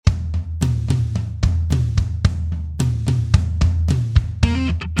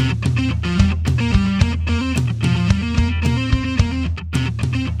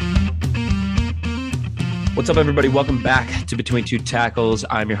What's up, everybody? Welcome back to Between Two Tackles.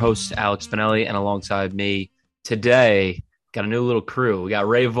 I'm your host, Alex Spinelli, and alongside me today, got a new little crew. We got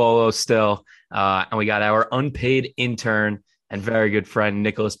Ray Volo still, and we got our unpaid intern and very good friend,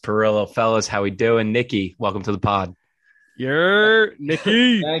 Nicholas Perillo. Fellas, how we doing? Nikki, welcome to the pod. You're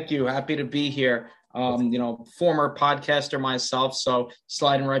Nikki. Thank you. Happy to be here. Former podcaster myself, so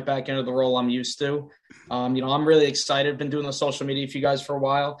sliding right back into the role I'm used to. I'm really excited. Been doing the social media for you guys for a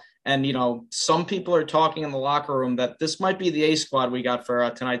while. And, some people are talking in the locker room that this might be the A squad we got for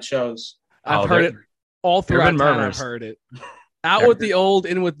tonight's shows. I've heard it all throughout town. I've heard it. Out with the old,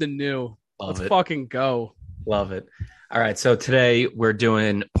 in with the new. Let's fucking go. Love it. All right. So today we're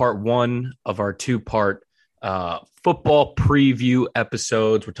doing part one of our two-part football preview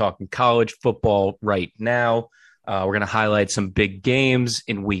episodes. We're talking college football right now. We're going to highlight some big games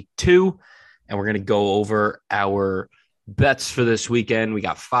in week 2, and we're going to go over our bets for this weekend. We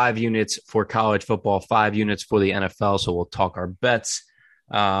got 5 units for college football, 5 units for the NFL. So we'll talk our bets.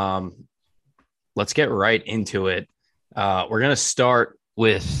 Let's get right into it. We're going to start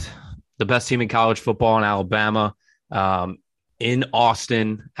with the best team in college football in Alabama, in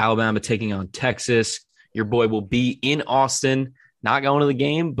Austin. Alabama taking on Texas. Your boy will be in Austin, not going to the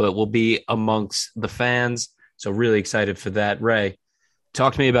game, but will be amongst the fans. So really excited for that. Ray,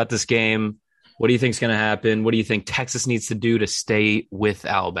 talk to me about this game. What do you think is going to happen? What do you think Texas needs to do to stay with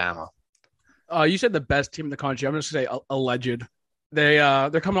Alabama? You said the best team in the country. I'm just going to say alleged. They're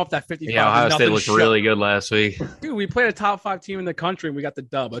coming off that 55. Yeah, Ohio State looked really good last week. Dude, we played a top 5 team in the country and we got the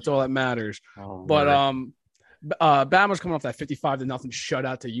dub. That's all that matters. Bama's coming off that 55-0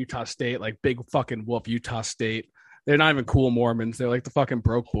 shutout to Utah State, like big fucking whoop Utah State. They're not even cool Mormons. They're like the fucking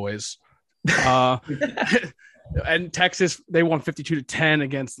broke boys. And Texas, they won 52-10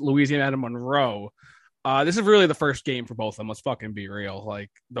 against Louisiana Monroe. This is really the first game for both of them. Let's fucking be real. Like,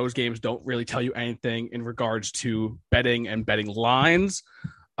 those games don't really tell you anything in regards to betting and betting lines.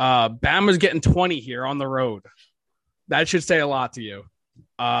 Bama's getting 20 here on the road. That should say a lot to you.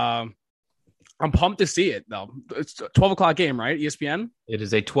 I'm pumped to see it, though. It's a 12 o'clock game, right? ESPN? It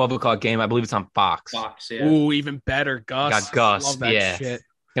is a 12 o'clock game. I believe it's on Fox. Yeah. Ooh, even better. Gus. Got Gus. Love that shit.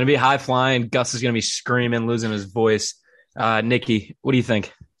 Going to be high flying. Gus is going to be screaming, losing his voice. Nikki, what do you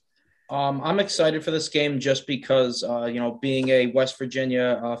think? I'm excited for this game just because, being a West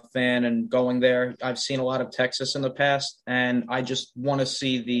Virginia fan and going there, I've seen a lot of Texas in the past, and I just want to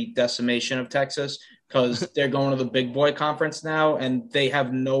see the decimation of Texas because they're going to the big boy conference now, and they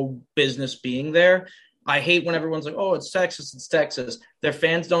have no business being there. I hate when everyone's like, oh, it's Texas, it's Texas. Their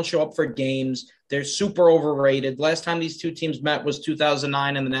fans don't show up for games. They're super overrated. Last time these two teams met was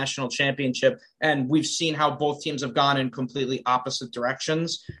 2009 in the national championship, and we've seen how both teams have gone in completely opposite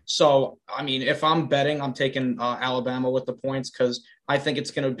directions. So, I mean, if I'm betting, I'm taking Alabama with the points because I think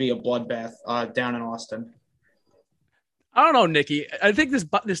it's going to be a bloodbath down in Austin. I don't know, Nikki. I think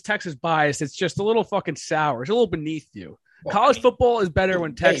this Texas bias, it's just a little fucking sour. It's a little beneath you. College football is better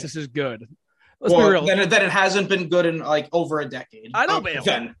when Texas is good. Let's be real. Then it hasn't been good in like over a decade. I know,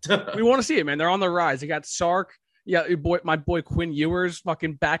 man. We want to see it, man. They're on the rise. They got Sark. Yeah, my boy Quinn Ewers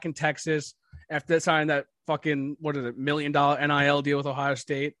fucking back in Texas after signing that fucking, $1 million NIL deal with Ohio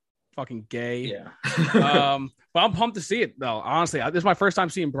State. Fucking gay. Yeah. But I'm pumped to see it, though. Honestly, this is my first time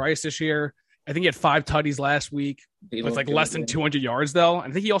seeing Bryce this year. I think he had 5 tutties last week with like less than 200 yards, though.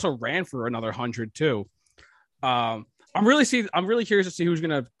 And I think he also ran for another 100, too. I'm really curious to see who's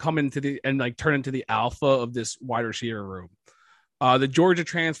going to come into turn into the alpha of this wide receiver room. The Georgia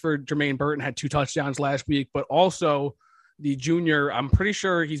transfer, Jermaine Burton, had 2 touchdowns last week, but also the junior, I'm pretty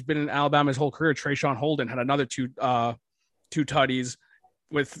sure he's been in Alabama his whole career. Trayshawn Holden had another two tutties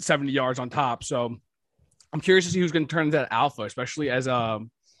with 70 yards on top. So I'm curious to see who's going to turn into that alpha, especially as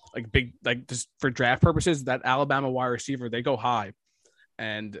just for draft purposes. That Alabama wide receiver, they go high,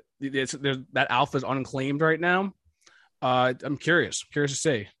 and that alpha is unclaimed right now. I'm curious to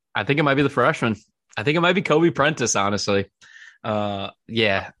see. I think it might be the freshman. I think it might be Kobe Prentice, honestly.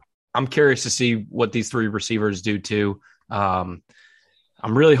 Yeah, I'm curious to see what these 3 receivers do too. I'm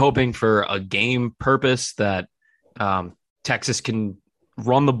really hoping for a game purpose that Texas can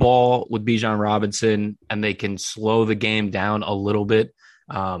run the ball with Bijan Robinson and they can slow the game down a little bit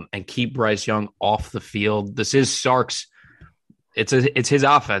and keep Bryce Young off the field. This is Sark's. It's his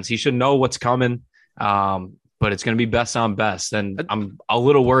offense. He should know what's coming. But it's going to be best on best. And I'm a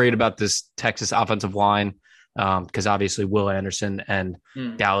little worried about this Texas offensive line because obviously Will Anderson and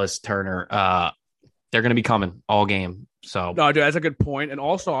Dallas Turner, they're going to be coming all game. So no, dude, that's a good point. And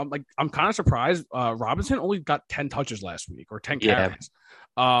also, I'm kind of surprised. Robinson only got 10 touches last week or 10 carries.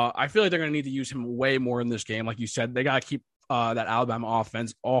 I feel like they're going to need to use him way more in this game. Like you said, they got to keep that Alabama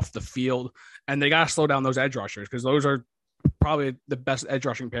offense off the field, and they got to slow down those edge rushers because those are probably the best edge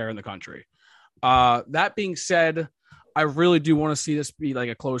rushing pair in the country. That being said, I really do want to see this be like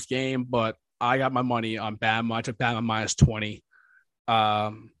a close game, but I got my money on Bama. I took Bama minus 20.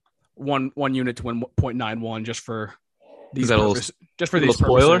 One unit to win 0.91 just for these purposes. Just for these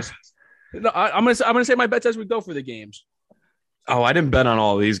spoiler? No, I'm gonna say my bets as we go for the games. Oh, I didn't bet on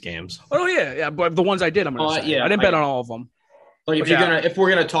all of these games. Oh yeah, but the ones I did, I'm gonna say. Yeah, I didn't bet on all of them. Like if we're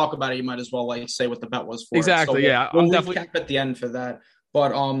gonna talk about it, you might as well like say what the bet was for. Exactly. We'll definitely cap at the end for that.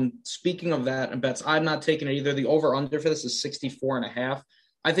 But speaking of that and bets, I'm not taking it either. The over under for this is 64.5.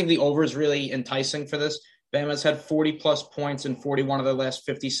 I think the over is really enticing for this. Bama's had 40 plus points in 41 of their last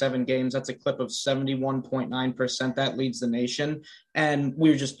 57 games. That's a clip of 71.9%. That leads the nation. And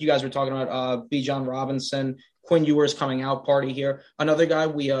you guys were talking about Bijan Robinson, Quinn Ewers coming out party here. Another guy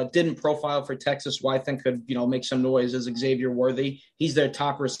we didn't profile for Texas who I think could, make some noise is Xavier Worthy. He's their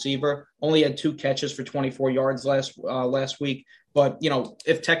top receiver. Only had 2 catches for 24 yards last week. But,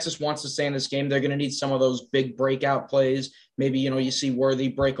 if Texas wants to stay in this game, they're going to need some of those big breakout plays. Maybe, you see Worthy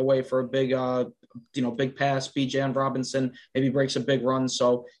break away for a big pass. Bijan Robinson maybe breaks a big run.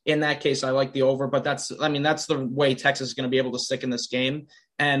 So in that case, I like the over. But that's the way Texas is going to be able to stick in this game.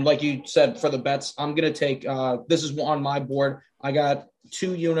 And like you said, for the bets, I'm going to take this is on my board. I got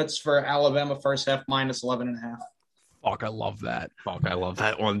 2 units for Alabama first half minus 11.5. Fuck, I love that. Fuck, I love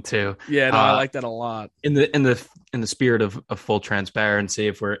that one too. Yeah, no, I like that a lot. In the spirit of full transparency,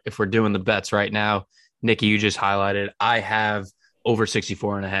 if we're doing the bets right now, Nikki, you just highlighted. I have over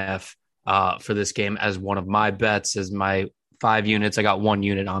 64.5 for this game as one of my bets as my 5 units. I got 1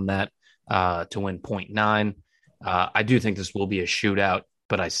 unit on that to win 0.9. I do think this will be a shootout,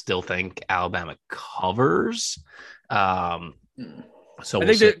 but I still think Alabama covers. So I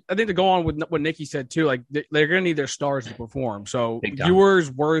think to go on with what Nikki said too, like they're going to need their stars to perform. So Ewers,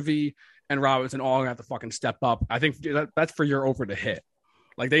 Worthy, and Robinson all have to fucking step up. I think that's for your over to hit.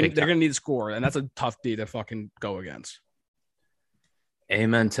 Like they're going to need to score, and that's a tough D to fucking go against.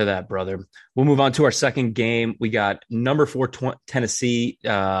 Amen to that, brother. We'll move on to our second game. We got number 4 Tennessee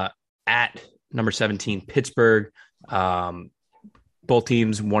at number 17 Pittsburgh. Both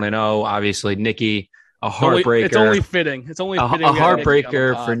teams 1-0. Obviously, Nikki. A heartbreaker. It's only fitting. It's only fitting. A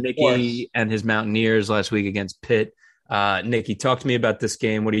heartbreaker for Nikki and his Mountaineers last week against Pitt. Nikki, talk to me about this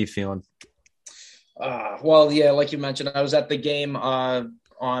game. What are you feeling? Well, yeah, like you mentioned, I was at the game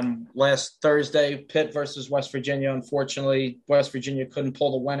on last Thursday, Pitt versus West Virginia. Unfortunately, West Virginia couldn't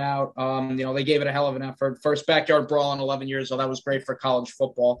pull the win out. They gave it a hell of an effort. First backyard brawl in 11 years, so that was great for college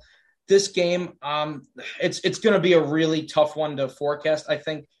football. This game, it's going to be a really tough one to forecast. I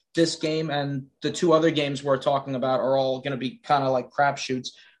think this game and the 2 other games we're talking about are all going to be kind of like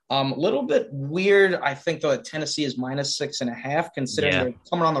crapshoots. A little bit weird, I think, though, that Tennessee is minus 6.5, considering they're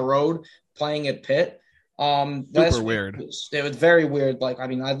coming on the road playing at Pitt. Super weird. It was very weird.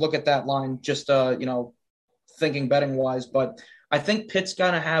 I look at that line just, thinking betting-wise, but I think Pitt's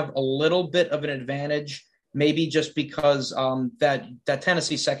going to have a little bit of an advantage, maybe just because that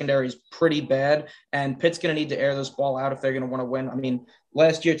Tennessee secondary is pretty bad, and Pitt's going to need to air this ball out if they're going to want to win.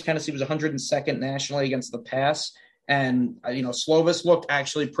 Last year, Tennessee was 102nd nationally against the pass. And, Slovis looked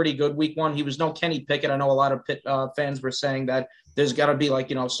actually pretty good week 1. He was no Kenny Pickett. I know a lot of Pitt fans were saying that there's got to be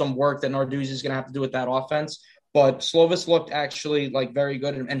some work that Narduzzi is going to have to do with that offense. But Slovis looked actually very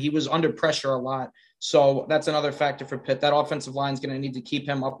good, and he was under pressure a lot. So that's another factor for Pitt. That offensive line is going to need to keep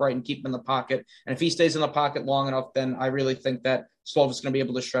him upright and keep him in the pocket. And if he stays in the pocket long enough, then I really think that Slovis is going to be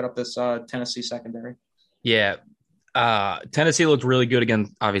able to shred up this Tennessee secondary. Yeah. Tennessee looked really good again.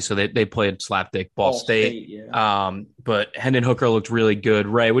 Obviously, they played slapdick Ball State. Yeah. But Hendon Hooker looked really good.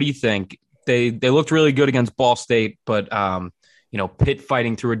 Ray, what do you think? They looked really good against Ball State, but Pitt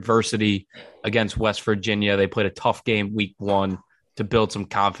fighting through adversity against West Virginia. They played a tough game week 1 to build some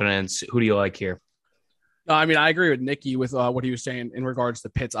confidence. Who do you like here? I agree with Nikki with what he was saying in regards to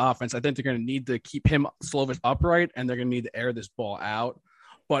Pitt's offense. I think they're going to need to keep him Slovis upright, and they're going to need to air this ball out.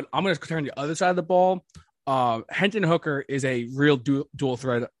 But I'm going to turn to the other side of the ball. Hendon Hooker is a real dual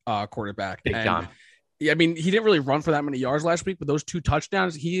threat quarterback. Big time. He didn't really run for that many yards last week, but those 2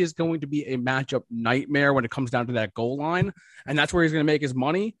 touchdowns, he is going to be a matchup nightmare when it comes down to that goal line. And that's where he's going to make his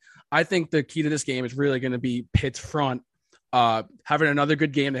money. I think the key to this game is really going to be Pitt's front, having another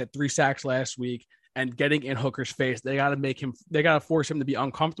good game. They had 3 sacks last week and getting in Hooker's face. They got to force him to be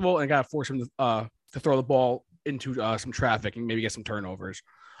uncomfortable and got to force him to throw the ball into some traffic and maybe get some turnovers.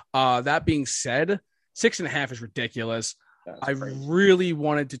 That being said, 6.5 is ridiculous. I really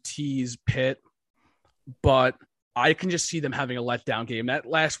wanted to tease Pitt, but I can just see them having a letdown game. That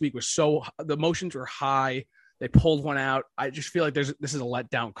last week was the emotions were high. They pulled one out. I just feel like this is a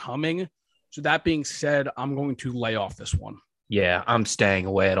letdown coming. So that being said, I'm going to lay off this one. Yeah, I'm staying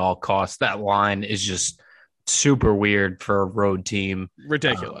away at all costs. That line is just super weird for a road team.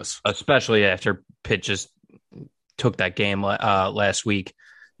 Ridiculous. Especially after Pitt just took that game last week.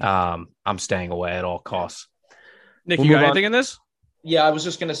 I'm staying away at all costs. Nick, you got anything in this? Yeah, I was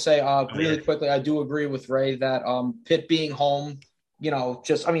just going to say really quickly, I do agree with Ray that Pitt being home,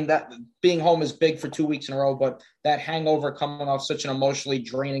 that being home is big for 2 weeks in a row, but that hangover coming off such an emotionally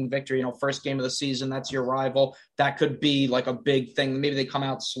draining victory, first game of the season, that's your rival. That could be like a big thing. Maybe they come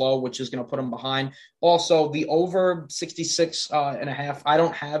out slow, which is going to put them behind. Also, the over 66.5, I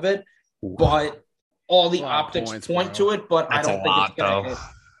don't have it, but all the optics point to it, but that's I don't think it's going to hit.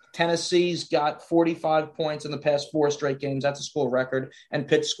 Tennessee's got 45 points in the past 4 straight games. That's a school record. And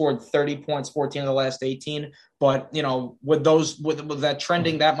Pitt scored 30 points, 14 of the last 18. But, with that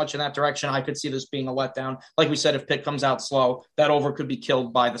trending that much in that direction, I could see this being a letdown. Like we said, if Pitt comes out slow, that over could be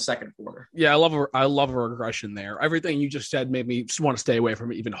killed by the second quarter. Yeah, I love a regression there. Everything you just said made me just want to stay away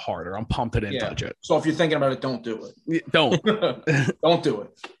from it even harder. I'm pumped it in, touch it. So if you're thinking about it, don't do it. Don't. Don't do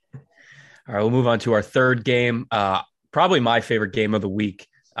it. All right, we'll move on to our third game. Probably my favorite game of the week.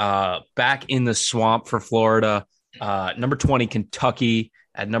 Back in the swamp for Florida. Number 20, Kentucky.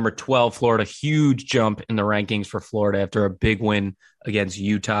 At number 12, Florida. Huge jump in the rankings for Florida after a big win against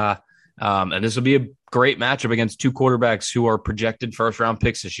Utah. And this will be a great matchup against two quarterbacks who are projected first-round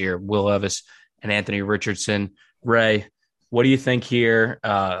picks this year, Will Levis and Anthony Richardson. Ray, what do you think here?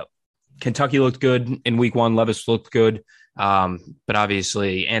 Kentucky looked good in week 1. Levis looked good. But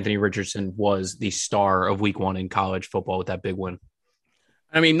obviously, Anthony Richardson was the star of week 1 in college football with that big win.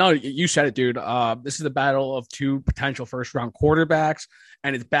 I mean, no, you said it, dude. This is the battle of two potential first-round quarterbacks,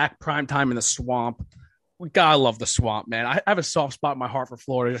 and it's back prime time in the swamp. We gotta love the swamp, man. I have a soft spot in my heart for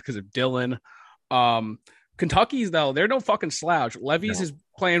Florida just because of Dylan. Kentucky's, though, they're no fucking slouch. Levis is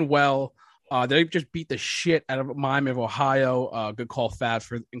playing well. They just beat the shit out of Miami of Ohio. Good call, Fab,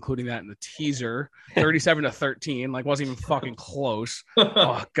 for including that in the teaser. 37-13, wasn't even fucking close.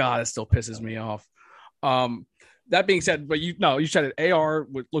 Oh, God, it still pisses me off. That being said, but you said it. AR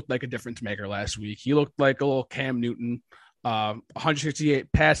looked like a difference maker last week. He looked like a little Cam Newton.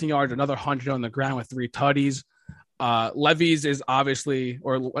 168 passing yards, another 100 on the ground with 3 tutties. Levis is obviously,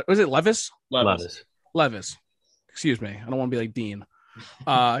 or was it Levis? Levis. Excuse me. I don't want to be like Dean.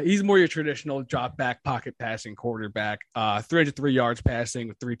 He's more your traditional drop back pocket passing quarterback. 303 yards passing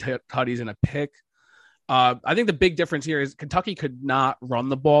with 3 tutties and a pick. I think the big difference here is Kentucky could not run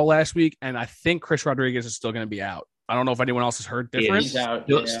the ball last week, and I think Chris Rodriguez is still going to be out. I don't know if anyone else has heard different. He's out.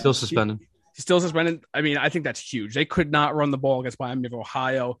 Still suspended. He's still suspended. I mean, I think that's huge. They could not run the ball against Miami of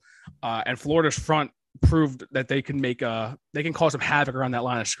Ohio, and Florida's front proved that they can cause some havoc around that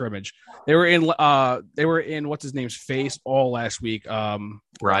line of scrimmage. They were in what's his name's face all last week.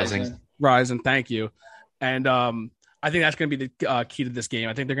 Rising. Thank you. And I think that's going to be the key to this game.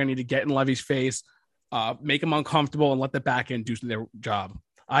 I think they're going to need to get in Levy's face. Make them uncomfortable and let the back end do their job.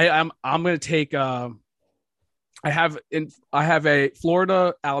 I'm going to take. I have a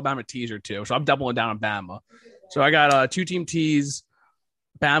Florida Alabama teaser too, so I'm doubling down on Bama. So I got 2-team tease,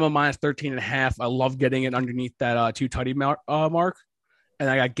 Bama minus 13.5. I love getting it underneath that 2 tutty mark, and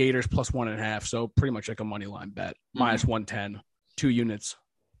I got Gators plus 1.5. So pretty much like a money line bet, minus 110, 2 units.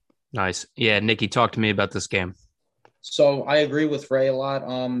 Nice. Yeah, Nikki, talk to me about this game. So I agree with Ray a lot.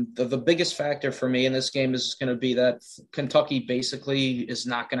 The biggest factor for me in this game is going to be that Kentucky basically is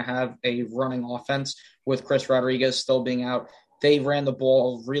not going to have a running offense with Chris Rodriguez still being out. They ran the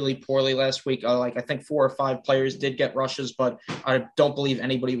ball really poorly last week. I think 4 or 5 players did get rushes, but I don't believe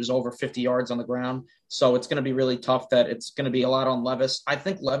anybody was over 50 yards on the ground. So it's going to be really tough that it's going to be a lot on Levis. I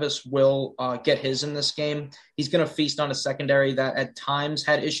think Levis will get his in this game. He's going to feast on a secondary that at times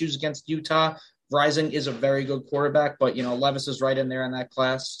had issues against Utah. Rising is a very good quarterback, but, Levis is right in there in that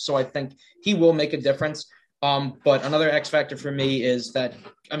class. So I think he will make a difference. But another X factor for me is that,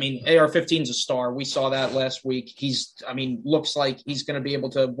 AR-15 is a star. We saw that last week. Looks like he's going to be able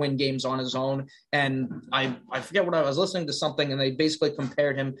to win games on his own. And I forget what I was listening to something, and they basically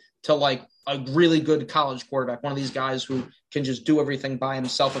compared him to like a really good college quarterback, one of these guys who can just do everything by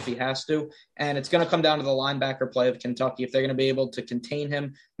himself if he has to. And it's going to come down to the linebacker play of Kentucky. If they're going to be able to contain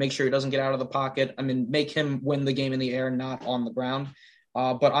him, make sure he doesn't get out of the pocket. Make him win the game in the air, not on the ground.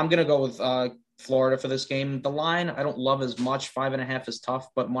 But I'm going to go with Florida for this game. The line I don't love as much. 5.5 is tough,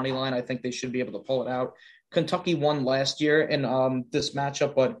 but money line, I think they should be able to pull it out. Kentucky won last year in this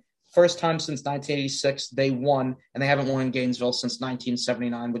matchup, but first time since 1986 they won, and they haven't won in Gainesville since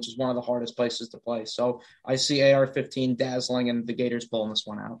 1979, which is one of the hardest places to play. So I see AR-15 dazzling and the Gators pulling this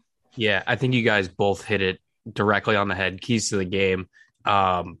one out. Yeah, I think you guys both hit it directly on the head. Keys to the game.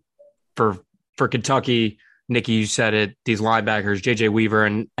 For Kentucky, Nikki, you said it. These linebackers, J.J. Weaver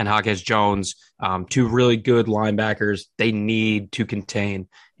and Hawkins Jones, two really good linebackers. They need to contain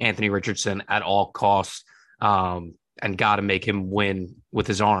Anthony Richardson at all costs, and got to make him win with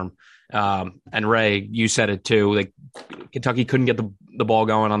his arm. And Ray, you said it too. Like Kentucky couldn't get the ball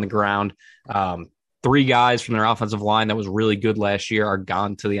going on the ground. Three guys from their offensive line that was really good last year are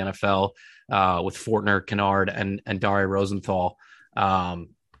gone to the NFL with Fortner, Kennard, and Dare Rosenthal.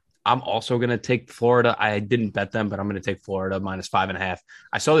 I'm also going to take Florida. I didn't bet them, but I'm going to take Florida -5.5.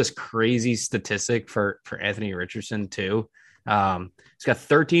 I saw this crazy statistic for Anthony Richardson too. He's got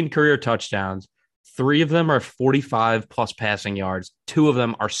 13 career touchdowns. 3 of them are 45 plus passing yards. 2 of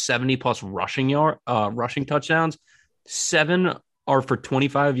them are 70 plus rushing touchdowns. 7 are for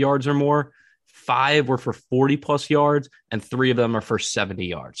 25 yards or more. 5 were for 40 plus yards, and 3 of them are for 70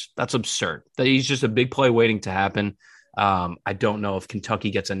 yards. That's absurd. He's just a big play waiting to happen. I don't know if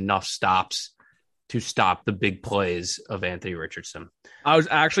Kentucky gets enough stops to stop the big plays of Anthony Richardson. I was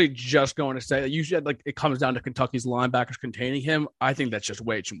actually just going to say that you said like it comes down to Kentucky's linebackers containing him. I think that's just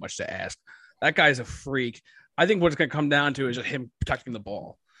way too much to ask. That guy's a freak. I think what it's going to come down to is just him protecting the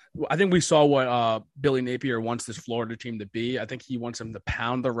ball. I think we saw what Billy Napier wants this Florida team to be. I think he wants them to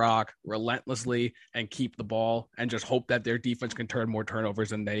pound the rock relentlessly and keep the ball and just hope that their defense can turn more turnovers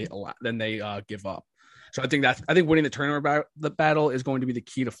than they give up. So I think winning the turnover battle is going to be the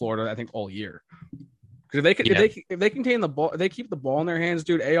key to Florida, I think, all year. Because if they contain the ball, if they keep the ball in their hands,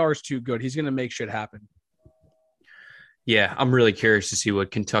 dude, AR is too good. He's going to make shit happen. Yeah, I'm really curious to see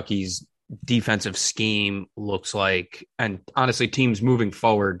what Kentucky's defensive scheme looks like, and honestly, teams moving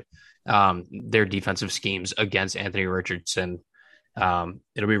forward, their defensive schemes against Anthony Richardson. It'll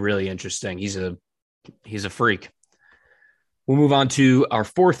be really interesting. He's a freak. We'll move on to our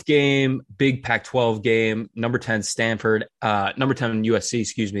 4th game, big Pac-12 game, number 10 Stanford, number 10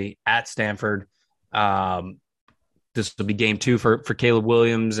 USC, at Stanford. This will be game 2 for Caleb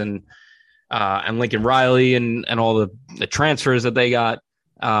Williams and Lincoln Riley and all the transfers that they got.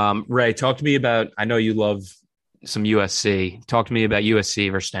 Ray, talk to me about, I know you love some USC. Talk to me about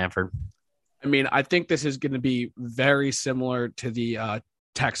USC versus Stanford. I mean, I think this is going to be very similar to the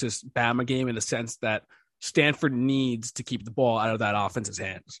Texas-Bama game in the sense that Stanford needs to keep the ball out of that offense's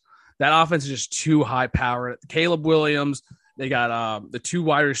hands. That offense is just too high powered. Caleb Williams, they got the 2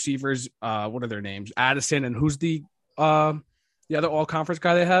 wide receivers. What are their names? Addison, and who's the other all-conference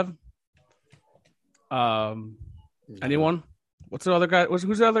guy they have? Anyone? What's the other guy?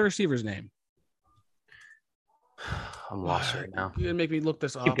 Who's the other receiver's name? I'm lost right now. You make me look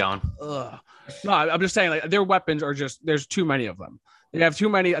this up. Keep going. Ugh. No, I'm just saying, like, their weapons are just, there's too many of them. They have too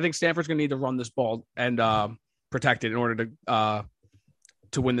many. I think Stanford's going to need to run this ball and protect it in order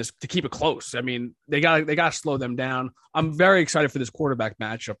to win this, to keep it close. I mean, they got to slow them down. I'm very excited for this quarterback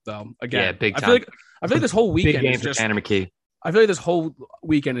matchup, though. Again, yeah, big time. I feel like this whole weekend is just Tanner McKee. I feel like this whole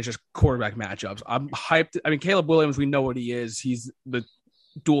weekend is just quarterback matchups. I'm hyped. I mean, Caleb Williams, we know what he is. He's the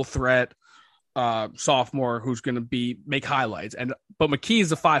dual threat sophomore who's going to make highlights. But McKee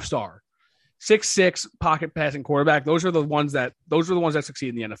is a 5-star, 6'6" pocket passing quarterback. Those are the ones that succeed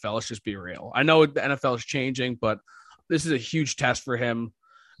in the NFL. Let's just be real. I know the NFL is changing, but this is a huge test for him.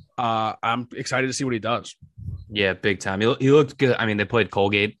 I'm excited to see what he does. Yeah, big time. He looked good. I mean, they played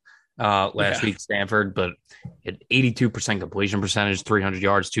Colgate last week, Stanford, but at 82% completion percentage, 300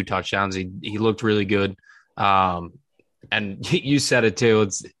 yards, 2 touchdowns. He looked really good. And you said it too.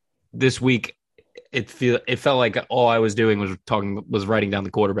 It's this week. It felt like all I was doing was writing down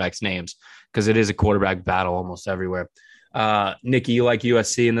the quarterbacks' names, because it is a quarterback battle almost everywhere. Nikki, you like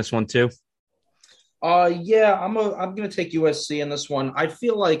USC in this one too? Yeah, I'm going to take USC in this one. I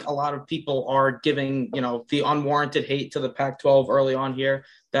feel like a lot of people are giving, the unwarranted hate to the Pac-12 early on here.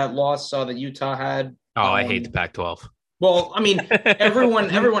 That loss that Utah had. Oh, I hate the Pac-12. Well, I mean,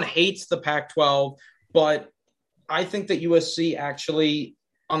 everyone hates the Pac-12, but I think that USC actually,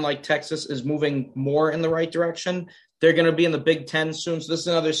 unlike Texas, is moving more in the right direction. They're going to be in the Big Ten soon. So this is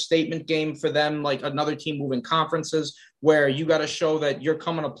another statement game for them, like another team moving conferences, where you got to show that you're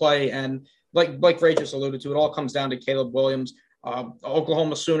coming to play. And like Ray just alluded to, it all comes down to Caleb Williams.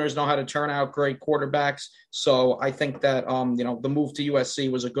 Oklahoma Sooners know how to turn out great quarterbacks. So I think that, the move to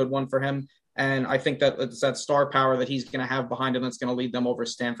USC was a good one for him. And I think that it's that star power that he's going to have behind him that's going to lead them over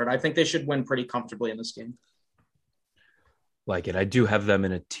Stanford. I think they should win pretty comfortably in this game. Like it. I do have them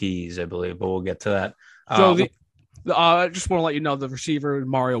in a tease, I believe, but we'll get to that. So I just want to let you know the receiver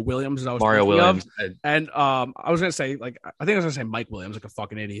Mario Williams. Mario Williams, and I was gonna say Mike Williams, like a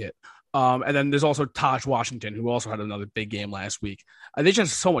fucking idiot. And then there's also Taj Washington, who also had another big game last week. They just have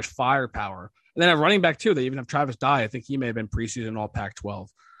so much firepower. And then at running back too, they even have Travis Dye. I think he may have been preseason All Pac-12.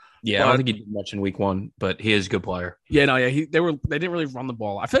 Yeah, I don't think he did much in week 1, but he is a good player. Yeah, no, yeah, they didn't really run the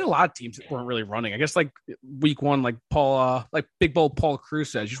ball. I feel like a lot of teams weren't really running. I guess like week 1, like Big Bull Paul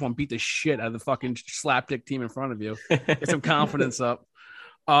Cruz says, you just want to beat the shit out of the fucking slapdick team in front of you, get some confidence up.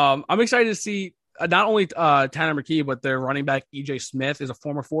 I'm excited to see not only Tanner McKee, but their running back EJ Smith is a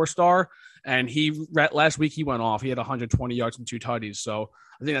former 4-star, and last week he went off. He had 120 yards and 2 tutties. So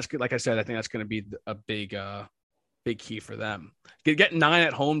I think that's good. Like I said, I think that's going to be a big key for them. Getting 9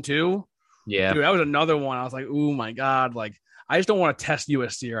 at home too. Yeah, dude, that was another one. I was like, oh my god, like I just don't want to test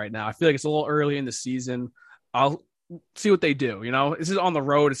USC right now. I feel like it's a little early in the season. I'll see what they do. This is on the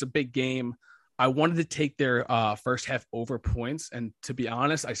road. It's a big game. I wanted to take their first half over points, and to be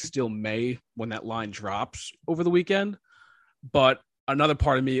honest, I still may when that line drops over the weekend. But another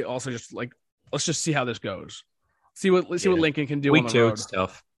part of me also just like, let's just see how this goes. See what Lincoln can do. Week on the 2, road. it's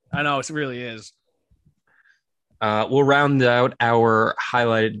tough. I know it really is. We'll round out our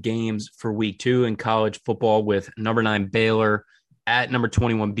highlighted games for week 2 in college football with number 9 Baylor at number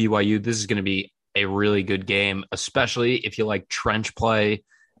 21 BYU. This is going to be a really good game, especially if you like trench play.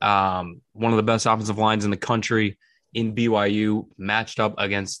 One of the best offensive lines in the country in BYU matched up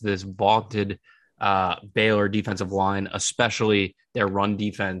against this vaunted Baylor defensive line, especially their run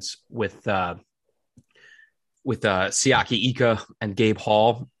defense with Siaki Ika and Gabe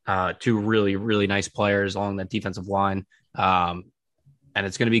Hall, 2 really, really nice players along that defensive line. And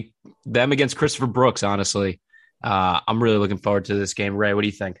it's going to be them against Christopher Brooks, honestly. I'm really looking forward to this game. Ray, what do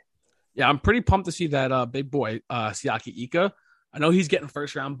you think? Yeah, I'm pretty pumped to see that big boy, Siaki Ika. I know he's getting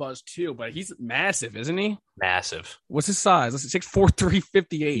first-round buzz too, but he's massive, isn't he? Massive. What's his size? Let's see, 6'4",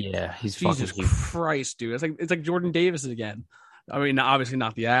 358. Yeah, he's Jesus Christ, dude. It's like Jordan Davis again. I mean, obviously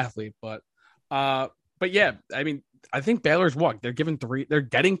not the athlete, but yeah, I mean, I think Baylor's what? They're getting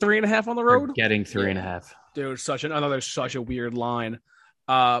 3.5 on the road? They're getting 3.5. Dude, such a weird line.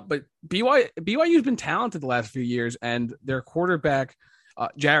 But BYU's been talented the last few years, and their quarterback,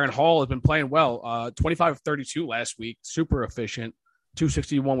 Jaron Hall, has been playing well. 25 of 32 last week, super efficient,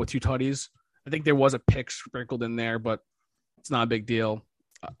 261 with 2 tutties. I think there was a pick sprinkled in there, but it's not a big deal.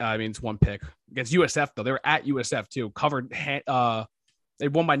 I mean, it's 1 pick against USF though. They were at USF too. Covered. They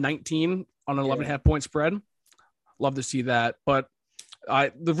won by 19 on an 11.5 point spread. Love to see that. But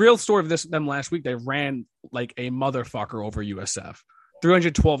the real story of them last week, they ran like a motherfucker over USF.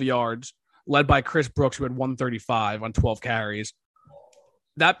 312 yards, led by Chris Brooks, who had 135 on 12 carries.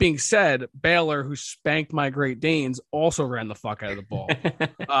 That being said, Baylor, who spanked my Great Danes, also ran the fuck out of the ball.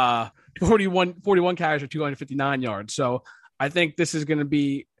 41 carries for 259 yards. So I think this is going to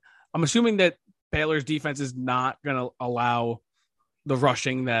be – I'm assuming that Baylor's defense is not going to allow the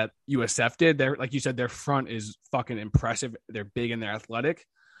rushing that USF did. Like you said, their front is fucking impressive. They're big and they're athletic.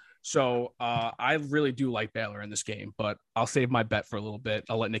 So I really do like Baylor in this game, but I'll save my bet for a little bit.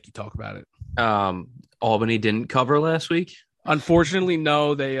 I'll let Nikki talk about it. Albany didn't cover last week. Unfortunately,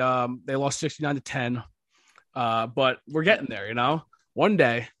 no. They lost 69-10. But we're getting there, one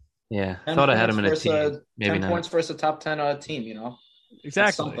day. Yeah, I thought I had him in a team. Maybe 10 points versus a top 10 team.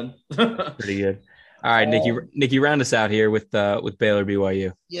 Exactly. Pretty good. All right, Nikki, round us out here with Baylor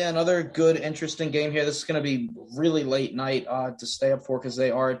BYU. Yeah, another good, interesting game here. This is going to be really late night to stay up for because they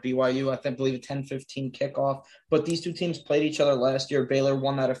are at BYU. I believe a 10:15 kickoff. But these two teams played each other last year. Baylor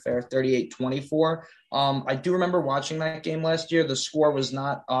won that affair 38-24. I do remember watching that game last year. The score was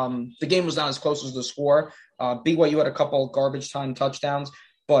not the game was not as close as the score. BYU had a couple garbage time touchdowns.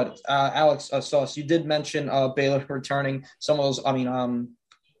 But Alex Sauce, you did mention Baylor returning some of those.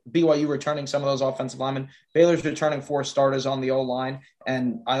 BYU returning some of those offensive linemen. Baylor's returning 4 starters on the O-line,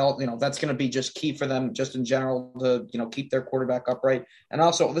 and that's going to be just key for them just in general to keep their quarterback upright. And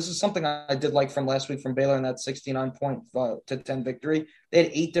also, this is something I did like from last week from Baylor in that 69-10 victory. They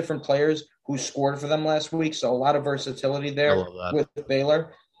had 8 different players who scored for them last week, so a lot of versatility there with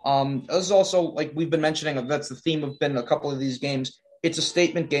Baylor. This is also, like we've been mentioning, that's the theme of been a couple of these games. It's a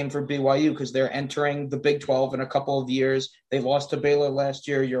statement game for BYU because they're entering the Big 12 in a couple of years. They lost to Baylor last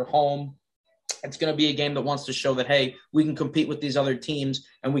year. You're home. It's going to be a game that wants to show that, hey, we can compete with these other teams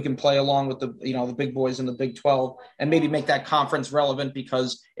and we can play along with the big boys in the Big 12 and maybe make that conference relevant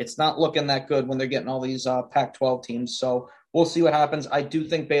because it's not looking that good when they're getting all these Pac-12 teams. So we'll see what happens. I do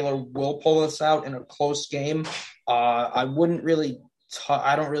think Baylor will pull this out in a close game. I don't really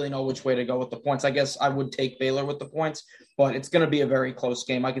know which way to go with the points. I guess I would take Baylor with the points, but it's going to be a very close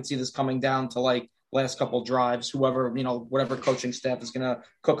game. I could see this coming down to like last couple drives, whatever coaching staff is going to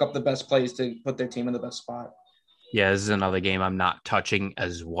cook up the best plays to put their team in the best spot. Yeah, this is another game I'm not touching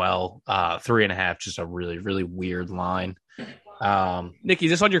as well. 3.5, just a really, really weird line. Nikki,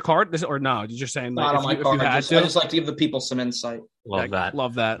 is this on your card? This or no? You're just saying Not on my if card. you I had to. just like to give the people some insight. Love that.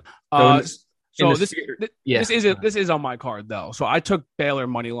 Love that. So This is on my card though. So I took Baylor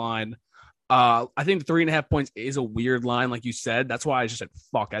money line. I think the 3.5 points is a weird line, like you said. That's why I just said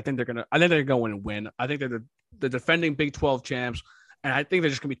fuck. I think they're gonna go in and win. I think they're the defending Big 12 champs, and I think they're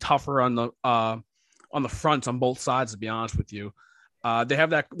just gonna be tougher on the fronts on both sides. To be honest with you, they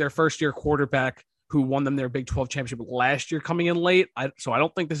have their first year quarterback who won them their Big 12 championship last year coming in late. So I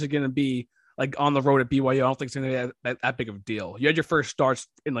don't think this is gonna be like on the road at BYU. I don't think it's gonna be that big of a deal. You had your first starts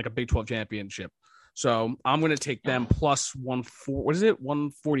in like a Big 12 championship, so I'm gonna take them plus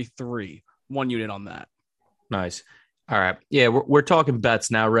 143. 1 unit on that. Nice. All right. Yeah, we're talking bets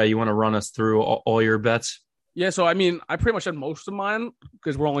now, Ray. You want to run us through all your bets? Yeah, so I mean, I pretty much had most of mine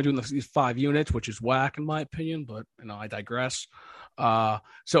because we're only doing these 5 units, which is whack in my opinion, but I digress.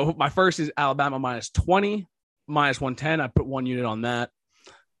 So my first is Alabama minus 20, minus 110. I put 1 unit on that.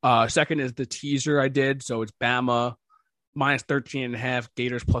 Second is the teaser I did. So it's Bama minus 13.5,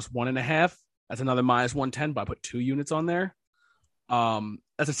 Gators plus 1.5. That's another minus 110, but I put 2 units on there.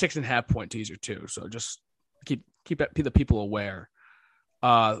 That's a 6.5 point teaser too. So just keep the people aware.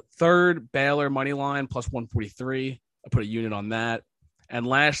 Third, Baylor money line plus 143. I put a unit on that. And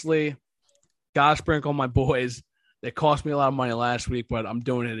lastly, gotta sprinkle my boys. They cost me a lot of money last week, but I'm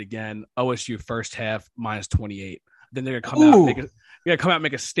doing it again. OSU first half minus 28. Then they're gonna come out and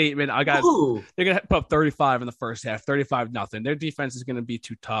make a statement. They're gonna put up 35 in the first half, 35-0. Their defense is gonna be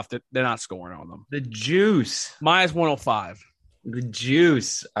too tough. They're not scoring on them. The juice minus 105. The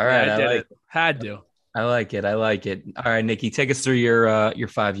juice. All right, yeah, I did it. Had to. I like it. All right, Nikki, take us through your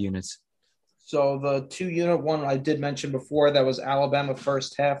 5 units. So the 2 unit one I did mention before, that was Alabama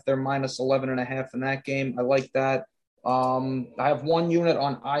first half. They're minus 11.5 in that game. I like that. I have 1 unit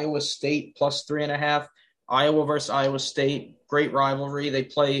on Iowa State plus 3.5. Iowa versus Iowa State, great rivalry. They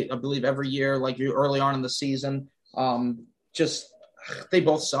play, I believe, every year, like early on in the season. They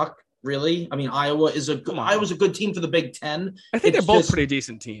both suck. Really? I mean, Iowa's a good team for the Big Ten. I think they're both pretty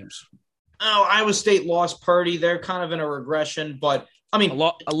decent teams. Oh, Iowa State lost Purdy. They're kind of in a regression, but I mean,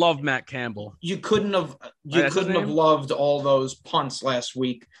 I love Matt Campbell. You couldn't have loved all those punts last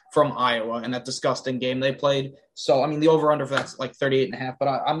week from Iowa in that disgusting game they played. So, I mean, the over-under for that's like 38.5, but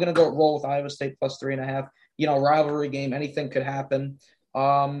I'm going to go roll with Iowa State plus 3.5. Rivalry game, anything could happen.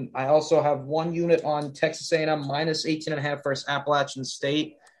 I also have 1 unit on Texas A&M minus 18.5 versus Appalachian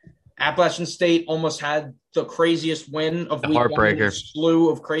State. Appalachian State almost had the craziest win of week heartbreaker. 1, a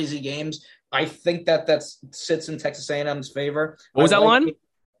slew of crazy games. I think that sits in Texas A&M's favor. What was that line?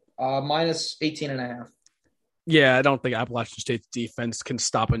 Minus 18.5. Yeah, I don't think Appalachian State's defense can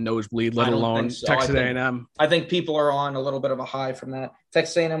stop a nosebleed, let alone Texas A&M. I think people are on a little bit of a high from that.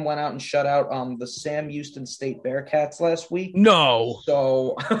 Texas A&M went out and shut out the Sam Houston State Bearcats last week. No.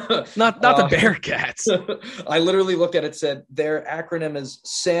 So not the Bearcats. I literally looked at it, said their acronym is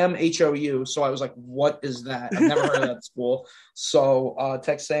SAM HOU. So I was like, what is that? I've never heard of that school. So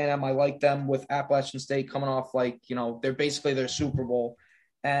Texas A&M, I like them with Appalachian State coming off they're basically their Super Bowl.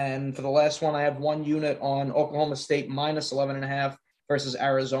 And for the last one, I have 1 unit on Oklahoma State minus 11.5 versus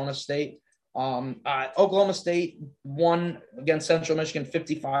Arizona State. Oklahoma State won against Central Michigan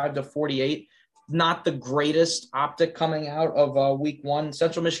 55-48. Not the greatest optic coming out of week 1.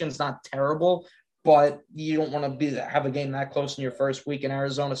 Central Michigan's not terrible, but you don't want to have a game that close in your first week. And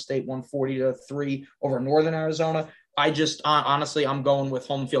Arizona State won 40-3 over Northern Arizona. Honestly, I'm going with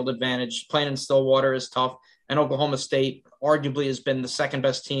home field advantage. Playing in Stillwater is tough. And Oklahoma State arguably has been the second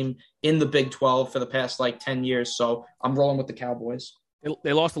best team in the Big 12 for the past 10 years. So I'm rolling with the Cowboys.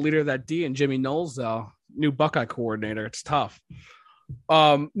 They lost the leader of that D and Jimmy Knowles, new Buckeye coordinator. It's tough.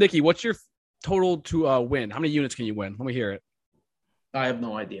 Nikki, what's your total to win? How many units can you win? Let me hear it. I have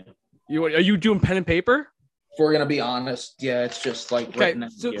no idea. Are you doing pen and paper? If we're gonna be honest, yeah, it's just okay.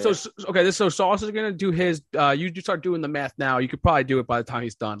 So Sauce is gonna do his. You start doing the math now. You could probably do it by the time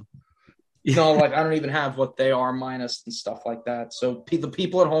he's done. No, I don't even have what they are minus and stuff like that. So the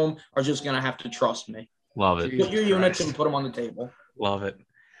people at home are just going to have to trust me. Love it. Put your units and put them on the table. Love it.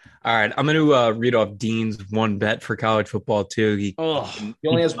 All right. I'm going to read off Dean's 1 bet for college football too. He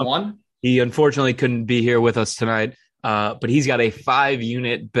only has 1? He unfortunately couldn't be here with us tonight, but he's got a 5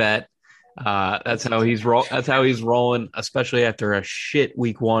 unit bet. That's how he's rolling, especially after a shit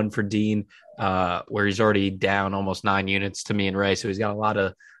week 1 for Dean, where he's already down almost 9 units to me and Ray. So he's got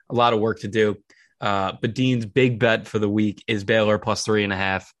a lot of work to do. But Dean's big bet for the week is Baylor plus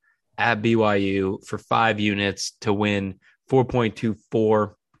 3.5 at BYU for 5 units to win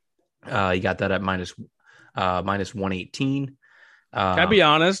 4.24. You got that at minus 118. Can I be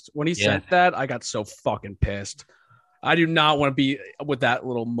honest? When he said that, I got so fucking pissed. I do not want to be with that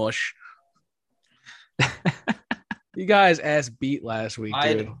little mush. You guys ass beat last week,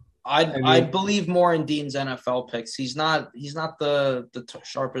 dude. I believe more in Dean's NFL picks. He's not the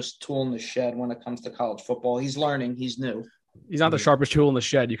sharpest tool in the shed when it comes to college football. He's learning. He's new. He's not the sharpest tool in the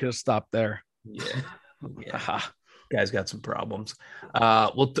shed. You could have stopped there. Yeah. Guy's got some problems.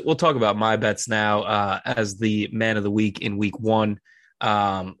 We'll talk about my bets now as the man of the week in week 1.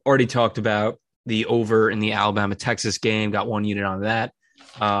 Already talked about the over in the Alabama-Texas game. Got 1 unit on that.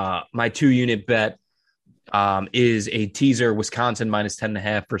 My 2-unit bet is a teaser, Wisconsin minus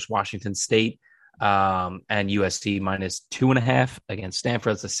 10.5 versus Washington State, and USC minus 2.5 against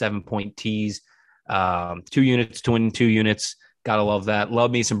Stanford. That's a 7-point tease. 2 units to win 2 units. Gotta love that. Love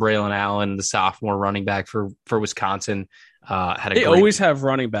me some Braylon Allen, the sophomore running back for Wisconsin. They always have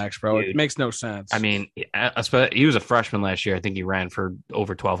running backs, bro. It makes no sense. I mean, he was a freshman last year. I think he ran for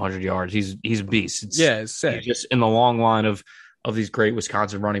over 1,200 yards. He's a beast. It's sick. He's just in the long line of these great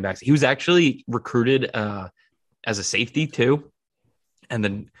Wisconsin running backs. He was actually recruited as a safety too, and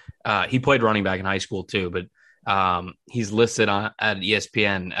then he played running back in high school too. But he's listed at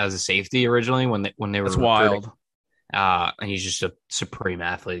ESPN as a safety originally when they were. That's wild. And he's just a supreme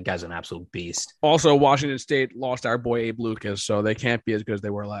athlete. The guy's an absolute beast. Also, Washington State lost our boy Abe Lucas, so they can't be as good as they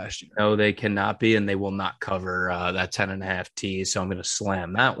were last year. No, they cannot be, and they will not cover that 10.5 tees. So I'm going to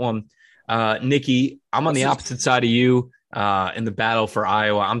slam that one. Nikki, I'm on the opposite side of you in the battle for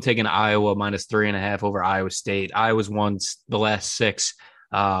Iowa. I'm taking Iowa minus 3.5 over Iowa State. Iowa's won the last 6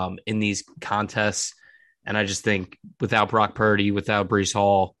 in these contests, and I just think without Brock Purdy, without Breece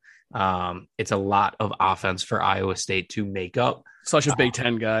Hall, it's a lot of offense for Iowa State to make up. Such a Big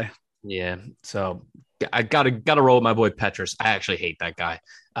Ten guy. Yeah. So I gotta roll with my boy Petrus. I actually hate that guy.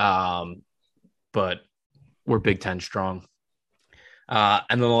 But we're Big Ten strong. And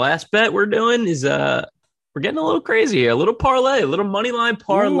then the last bet we're doing is we're getting a little crazy here. A little parlay, a little money line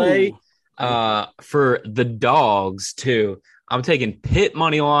parlay for the dogs too. I'm taking Pitt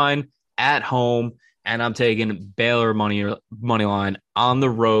money line at home. And I'm taking Baylor money line on the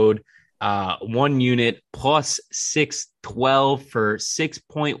road. 1 unit plus 612 for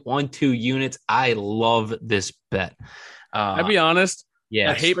 6.12 units. I love this bet. I'll be honest.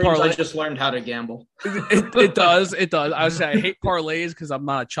 Yeah, I hate parlays. I just learned how to gamble. It does. I would say I hate parlays because I'm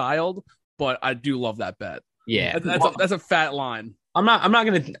not a child, but I do love that bet. Yeah, that's a fat line. I'm not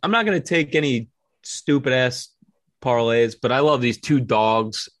gonna take any stupid ass parlays, but I love these 2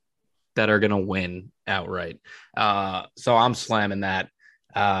 dogs that are going to win outright. So I'm slamming that.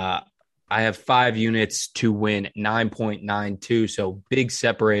 I have 5 units to win 9.92. So big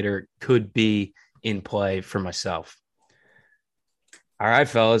separator could be in play for myself. All right,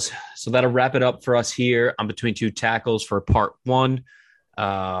 fellas. So that'll wrap it up for us here on Between Two Tackles for part 1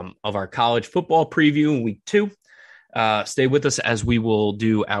 of our college football preview in week 2. Stay with us as we will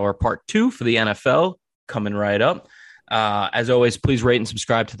do our part 2 for the NFL coming right up. As always, please rate and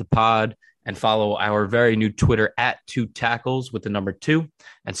subscribe to the pod and follow our very new Twitter at 2Tackles with the number 2,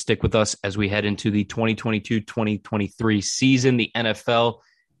 and stick with us as we head into the 2022-2023 season. The NFL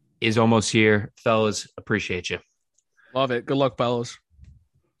is almost here. Fellas, appreciate you. Love it. Good luck, fellas.